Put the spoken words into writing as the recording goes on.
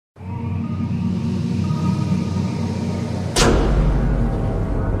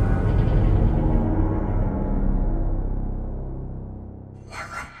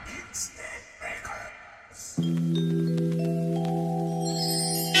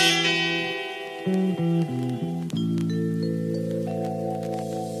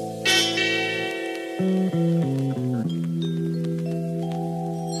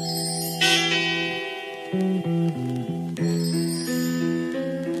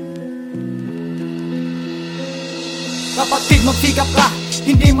Kapatid, magsikap ka,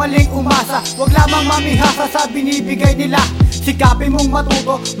 hindi maling umasa. Huwag lamang mamihasa sa binibigay nila. Sikapin mong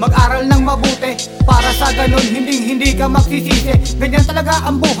matuto, mag-aral ng mabuti, para sa ganun hindi ka magsisisi. Ganyan talaga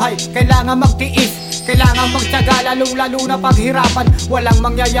ang buhay, kailangan magtiis, kailangan magtiyaga, lalo na paghirapan. Walang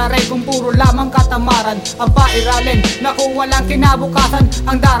mangyayari kung puro lamang katamaran. Ang pairalin na kung walang kinabukasan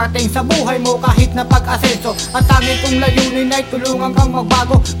ang darating sa buhay mo kahit na pag-asenso. Ang tanging kong layunin ay tulungan kang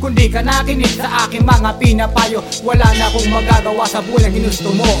magbago. Kung di ka nakinig sa aking mga pinapayo, wala na akong magagawa sa buhay na ginusto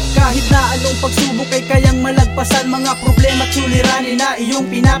mo. Kahit na anong pagsubok ay kayang malagpasan, mga problema at suliranin na iyong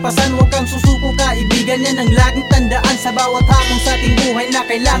pinapasan. Huwag kang susuko, kaibigan, yan ang laging tandaan sa bawat hamon sa ating buhay na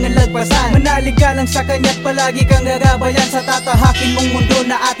kailangan lagpasan. Manalig ka lang sa kanya't palagi kang gagabayan sa tatahakin mong mundo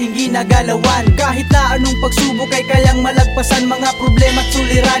na ating ginagalawan. Kahit na anong pagsubok ay kayang malagpasan, mga problema at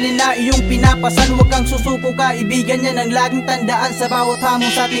suliranin na iyong pinapasan. Huwag kang susuko, kaibigan, yan ang laging tandaan sa bawat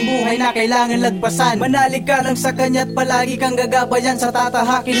hamon sa ating buhay na kailangan lagpasan. Manalig ka lang sa kanya't palagi kang gagabayan sa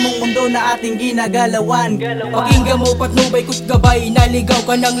tatahakin mong mundo na ating ginagalawan. Pakinggan mo patnubay ko't gabay, naligaw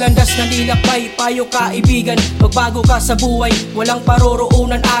ka ng landas na nilakbay. Payo kaibigan, magbago ka sa buhay, walang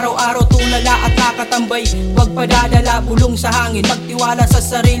paroroonan, araw-araw tulala at nakatambay. Huwag padadala, bulong sa hangin, magtiwala sa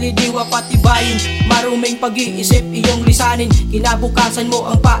sarili, diwa patibayin. Maruming pag-iisip, iyong lisanin, kinabukasan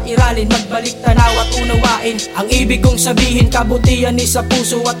mo ang pairalin. Magbalik tanaw at unawain, ang ibig kong sabihin, kabutihan ni sa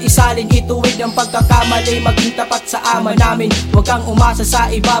puso at isalin. Ituwid ang pagkakamali, maging tapat sa ama namin. Huwag kang umasa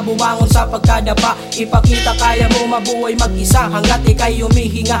sa iba, bumangon sa pagkadapa. Ipakita kaya mo mabuhay mag-isa hanggat ika'y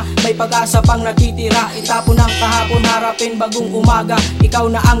humihinga. May pag-asa pang natitira, itapon ang kahapon, harapin bagong umaga. Ikaw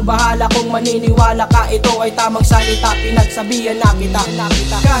na ang bahala kung maniniwala ka, ito ay tamang salita, pinagsabihan na kita.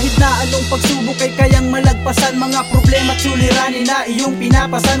 Kahit na anong pagsubok ay kayang malagpasan, mga problema at suliranin na iyong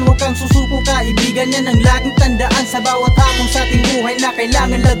pinapasan. Huwag kang susuko, kaibigan, yan ang laging tandaan sa bawat hamon sa ating buhay na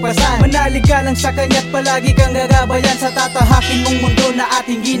kailangan lagpasan. Manalig ka lang sa kanya't palagi kang gagabayan sa tatahakin mong mundo na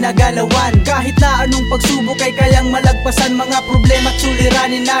ating ginagalawan. Kahit na anong pagsubok ay kayang malagpasan, mga problema at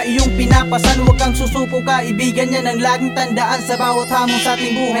suliranin na iyong pinapasan. Huwag kang susuko, kaibigan, yan ang laging tandaan sa bawat hamon sa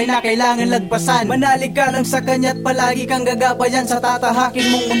ating buhay na kailangan lagpasan. Manalig ka lang sa kanya't palagi kang gagabayan sa tatahakin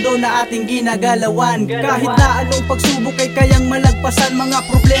mong mundo na ating ginagalawan. Kahit na anong pagsubok ay kayang malagpasan, mga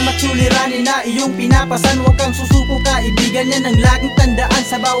problema at suliranin na iyong pinapasan. Huwag kang susuko, kaibigan, yan ang laging tandaan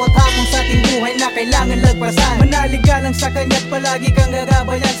sa bawat hamon sa ating buhay na kailangan lagpasan. Manalig ka lang sa kanya't palagi kang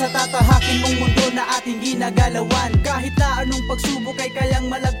gagabayan sa tatahakin mong mundo na ating ginagalawan. Kahit na anong pagsubok ay kayang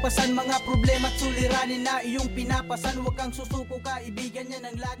malagpasan, mga problema at suliranin na iyong pinapasan. Huwag kang susuko, kaibigan, yan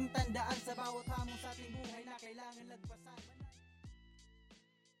ang laging tandaan sa bawat hamon sa ating buhay na kailangan lagpasan.